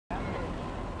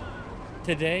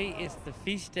Today is the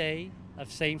feast day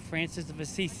of St. Francis of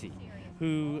Assisi,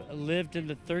 who lived in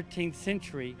the 13th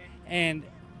century and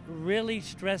really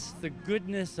stressed the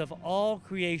goodness of all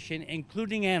creation,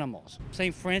 including animals.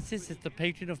 St. Francis is the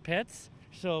patron of pets,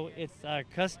 so it's our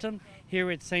custom here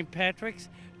at St. Patrick's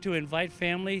to invite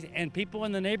families and people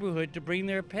in the neighborhood to bring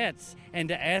their pets and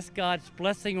to ask God's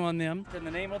blessing on them. In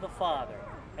the name of the Father,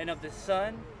 and of the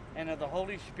Son, and of the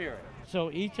Holy Spirit.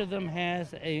 So each of them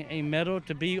has a medal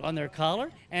to be on their collar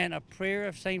and a prayer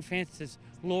of St. Francis,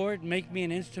 Lord, make me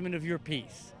an instrument of your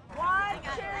peace. 1, 2,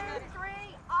 3,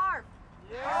 ARF!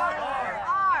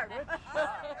 ARF!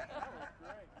 ARF!